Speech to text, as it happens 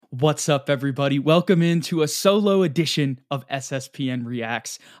What's up, everybody? Welcome into a solo edition of SSPN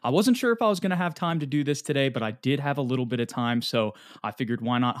Reacts. I wasn't sure if I was going to have time to do this today, but I did have a little bit of time, so I figured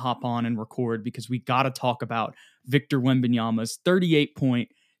why not hop on and record because we got to talk about Victor Wembanyama's 38 point,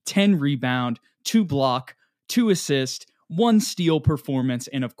 10 rebound, 2 block, 2 assist, 1 steal performance,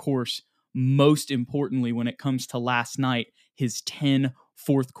 and of course, most importantly, when it comes to last night, his 10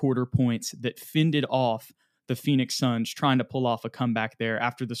 fourth quarter points that fended off the Phoenix Suns, trying to pull off a comeback there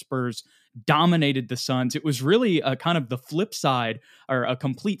after the Spurs dominated the Suns. It was really a kind of the flip side, or a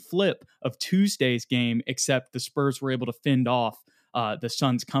complete flip of Tuesday's game, except the Spurs were able to fend off the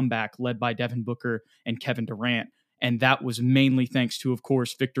Suns comeback led by Devin Booker and Kevin Durant. And that was mainly thanks to, of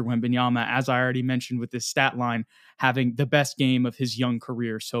course, Victor Wembanyama, as I already mentioned with this stat line, having the best game of his young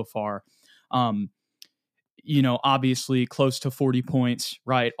career so far. Obviously close to 40 points,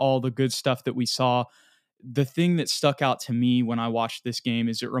 right? All the good stuff that we saw. The thing that stuck out to me when I watched this game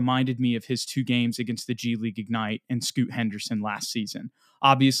is it reminded me of his 2 games against the G League Ignite and Scoot Henderson last season.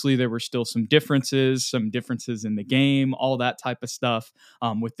 Obviously, there were still some differences in the game, all that type of stuff,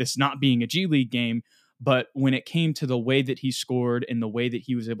 with this not being a G League game. But when it came to the way that he scored and the way that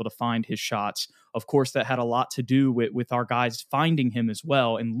he was able to find his shots, of course, that had a lot to do with our guys finding him as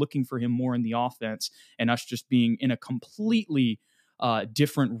well and looking for him more in the offense and us just being in a completely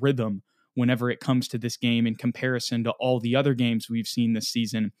different rhythm whenever it comes to this game in comparison to all the other games we've seen this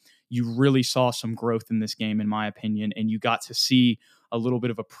season. You really saw some growth in this game, in my opinion, and you got to see a little bit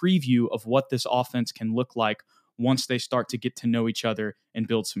of a preview of what this offense can look like once they start to get to know each other and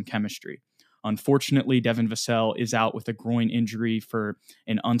build some chemistry. Unfortunately, Devin Vassell is out with a groin injury for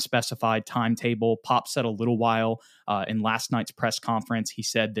an unspecified timetable. Pop said a little while in last night's press conference. He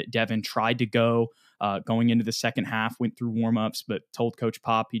said that Devin tried to go going into the second half, went through warmups, but told Coach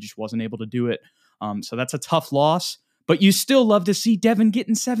Pop he just wasn't able to do it. So that's a tough loss. But you still love to see Devin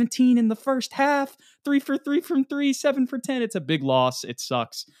getting 17 in the first half, 3 for 3 from 3, 7 for 10. It's a big loss. It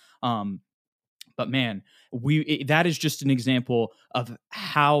sucks. But man, that is just an example of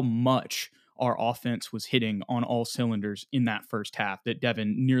how much our offense was hitting on all cylinders in that first half, that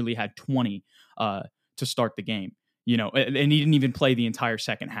Devin nearly had 20 to start the game, and he didn't even play the entire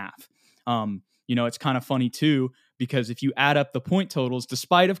second half. It's kind of funny too, because if you add up the point totals,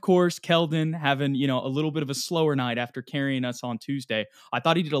 despite, of course, Keldon having, a little bit of a slower night after carrying us on Tuesday, I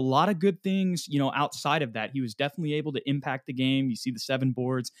thought he did a lot of good things, outside of that. He was definitely able to impact the game. You see the 7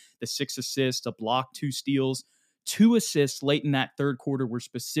 boards, the 6 assists, a block, 2 steals. 2 assists late in that third quarter were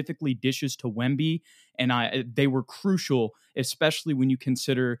specifically dishes to Wemby, and they were crucial, especially when you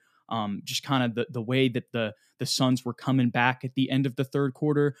consider just kind of the way that the Suns were coming back at the end of the third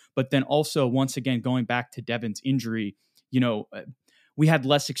quarter. But then also, once again, going back to Devin's injury, we had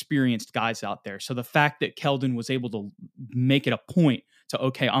less experienced guys out there. So the fact that Keldon was able to make it a point to,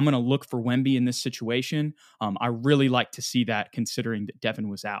 okay, I'm going to look for Wemby in this situation, I really like to see that, considering that Devin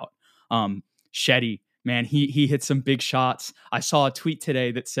was out. Shetty, man, he hit some big shots. I saw a tweet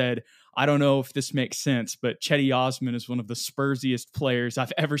today that said, I don't know if this makes sense, but Chetty Osman is one of the Spursiest players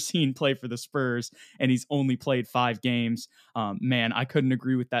I've ever seen play for the Spurs, and he's only played 5 games. Man, I couldn't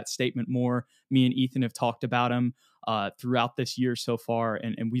agree with that statement more. Me and Ethan have talked about him throughout this year so far,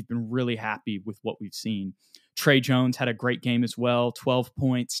 and we've been really happy with what we've seen. Trey Jones had a great game as well, 12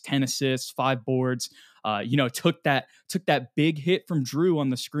 points, 10 assists, 5 boards. Took that big hit from Drew on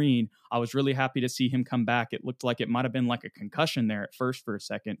the screen. I was really happy to see him come back. It looked like it might have been like a concussion there at first for a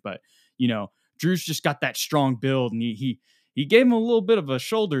second, but Drew's just got that strong build, and he gave him a little bit of a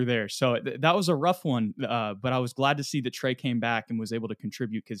shoulder there. So that was a rough one, but I was glad to see that Trey came back and was able to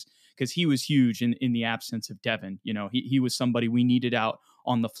contribute because he was huge in the absence of Devin. He was somebody we needed out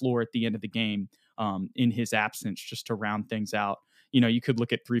on the floor at the end of the game in his absence, just to round things out. You could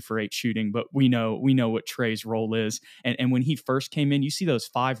look at 3 for 8 shooting, but we know what Trey's role is. And when he first came in, you see those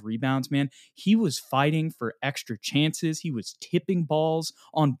 5 rebounds, man. He was fighting for extra chances. He was tipping balls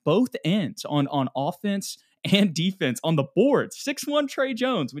on both ends, on offense and defense, on the board. 6'1" Trey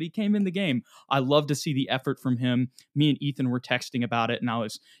Jones when he came in the game. I love to see the effort from him. Me and Ethan were texting about it, and I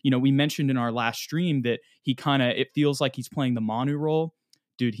was, we mentioned in our last stream that it feels like he's playing the Manu role.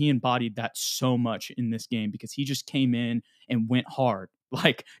 Dude, he embodied that so much in this game because he just came in and went hard,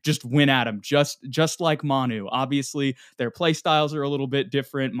 like just went at him, just like Manu. Obviously, their play styles are a little bit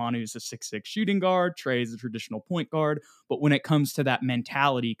different. Manu's a 6'6" shooting guard. Trey's a traditional point guard. But when it comes to that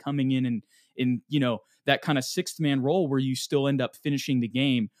mentality coming in that kind of 6th man role where you still end up finishing the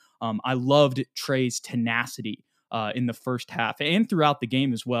game, I loved Trey's tenacity in the first half and throughout the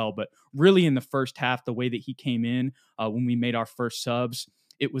game as well. But really in the first half, the way that he came in when we made our first subs,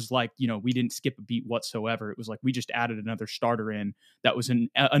 it was like, we didn't skip a beat whatsoever. It was like we just added another starter in that was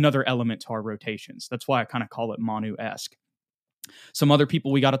another element to our rotations. That's why I kind of call it Manu-esque. Some other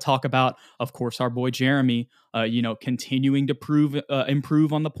people we got to talk about, of course, our boy Jeremy, continuing to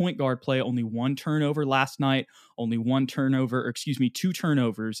improve on the point guard play. Only one turnover last night, two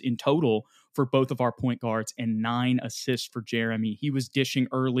turnovers in total for both of our point guards, and 9 assists for Jeremy. He was dishing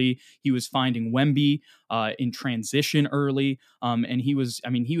early. He was finding Wemby in transition early. And he was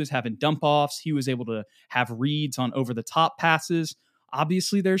having dump offs. He was able to have reads on over the top passes.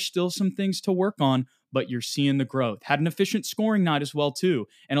 Obviously, there's still some things to work on, but you're seeing the growth. Had an efficient scoring night as well, too.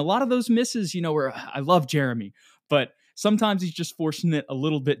 And a lot of those misses, where I love Jeremy, but sometimes he's just forcing it a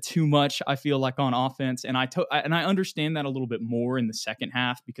little bit too much, I feel like, on offense. And I understand that a little bit more in the second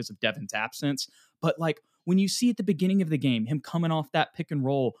half because of Devin's absence. But like when you see at the beginning of the game, him coming off that pick and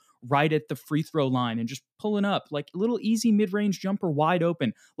roll right at the free throw line and just pulling up like a little easy mid-range jumper wide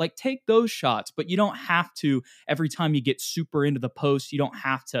open, like take those shots, but you don't have to every time you get super into the post. You don't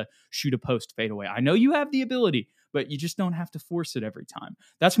have to shoot a post fadeaway. I know you have the ability, but you just don't have to force it every time.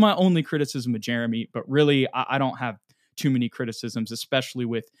 That's my only criticism of Jeremy, but really I don't have too many criticisms, especially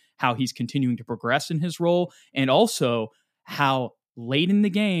with how he's continuing to progress in his role, and also how late in the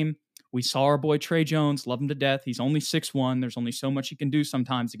game we saw our boy Trey Jones, love him to death. He's only 6'1". There's only so much he can do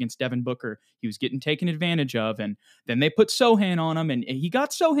sometimes against Devin Booker. He was getting taken advantage of, and then they put Sohan on him, and he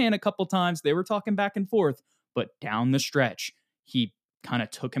got Sohan a couple times. They were talking back and forth, but down the stretch, he kind of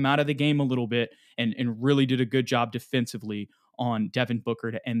took him out of the game a little bit and really did a good job defensively on Devin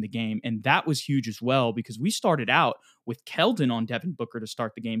Booker to end the game. And that was huge as well, because we started out with Keldon on Devin Booker to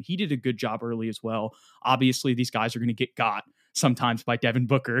start the game. He did a good job early as well. Obviously, these guys are going to get got sometimes by Devin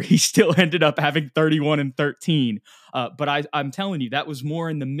Booker. He still ended up having 31 and 13. But I'm telling you, that was more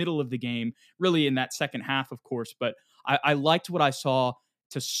in the middle of the game, really in that second half, of course. But I liked what I saw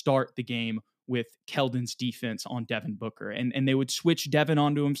to start the game with Keldon's defense on Devin Booker. And they would switch Devin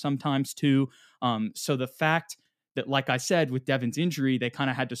onto him sometimes too. So the fact that, like I said, with Devin's injury, they kind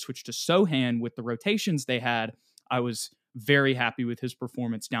of had to switch to Sohan with the rotations they had, I was very happy with his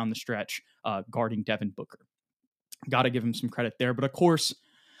performance down the stretch guarding Devin Booker. Got to give him some credit there. But of course,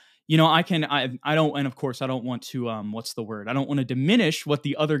 I don't want to, I don't want to diminish what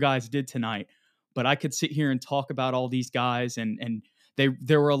the other guys did tonight, but I could sit here and talk about all these guys, and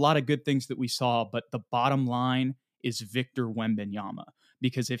there were a lot of good things that we saw, but the bottom line is Victor Wembanyama,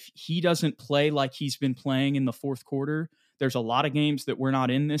 because if he doesn't play like he's been playing in the fourth quarter, there's a lot of games that we're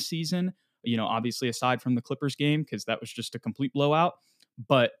not in this season, obviously aside from the Clippers game, because that was just a complete blowout.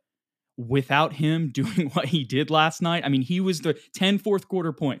 But without him doing what he did last night, I mean, he was the 10 fourth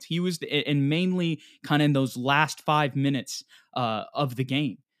quarter points. He was and mainly kind of in those last 5 minutes of the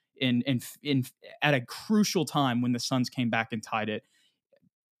game, and at a crucial time when the Suns came back and tied it.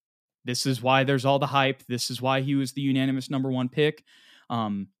 This is why there's all the hype. This is why he was the unanimous number 1 pick.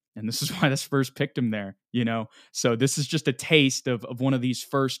 And this is why the Spurs picked him there, So this is just a taste of one of these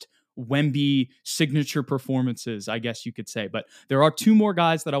first Wemby signature performances, I guess you could say. But there are 2 more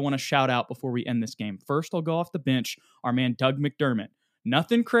guys that I want to shout out before we end this game. First, I'll go off the bench. Our man, Doug McDermott.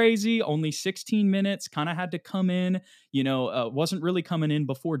 Nothing crazy, only 16 minutes, kind of had to come in, wasn't really coming in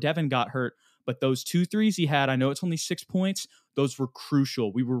before Devin got hurt. But those 2 threes he had, I know it's only 6 points. Those were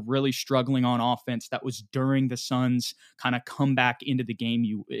crucial. We were really struggling on offense. That was during the Suns' kind of comeback into the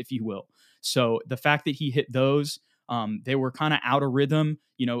game, if you will. So the fact that he hit those, they were kind of out of rhythm.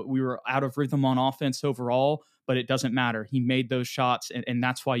 We were out of rhythm on offense overall, but it doesn't matter. He made those shots, and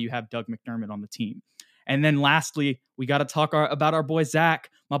that's why you have Doug McDermott on the team. And then lastly, we got to talk about our boy Zach.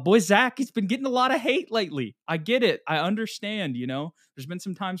 My boy Zach, he's been getting a lot of hate lately. I get it. I understand, There's been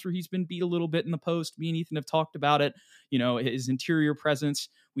some times where he's been beat a little bit in the post. Me and Ethan have talked about it. His interior presence,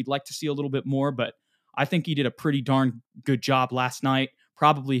 we'd like to see a little bit more, but I think he did a pretty darn good job last night.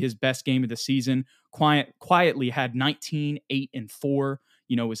 Probably his best game of the season. Quietly had 19, 8, and 4.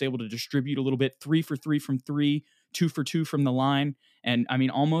 Was able to distribute a little bit, 3 for 3 from 3, 2 for 2 from the line. And I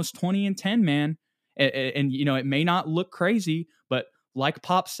mean, almost 20 and 10, man. And it may not look crazy, but like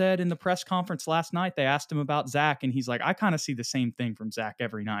Pop said in the press conference last night, they asked him about Zach, and he's like, I kind of see the same thing from Zach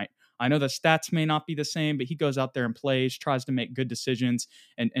every night. I know the stats may not be the same, but he goes out there and plays, tries to make good decisions,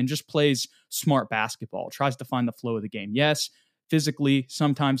 and just plays smart basketball, tries to find the flow of the game. Yes, physically,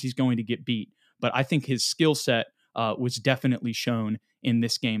 sometimes he's going to get beat, but I think his skill set was definitely shown in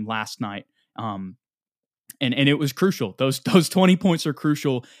this game last night. And it was crucial. Those 20 points are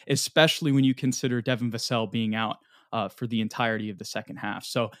crucial, especially when you consider Devin Vassell being out for the entirety of the second half.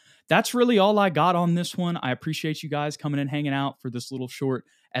 So that's really all I got on this one. I appreciate you guys coming and hanging out for this little short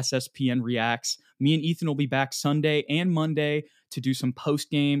SSPN Reacts. Me and Ethan will be back Sunday and Monday to do some post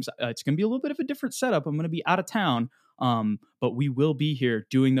games. It's going to be a little bit of a different setup. I'm going to be out of town, but we will be here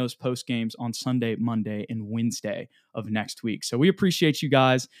doing those post games on Sunday, Monday, and Wednesday of next week. So we appreciate you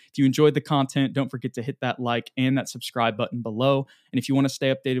guys. If you enjoyed the content, don't forget to hit that like and that subscribe button below. And if you want to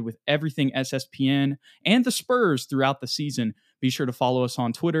stay updated with everything SSPN and the Spurs throughout the season, be sure to follow us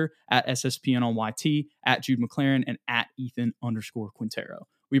on Twitter at SSPN on YT, at Jude McLaren, and at Ethan_Quintero.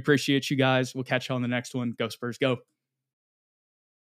 We appreciate you guys. We'll catch you on the next one. Go Spurs, go.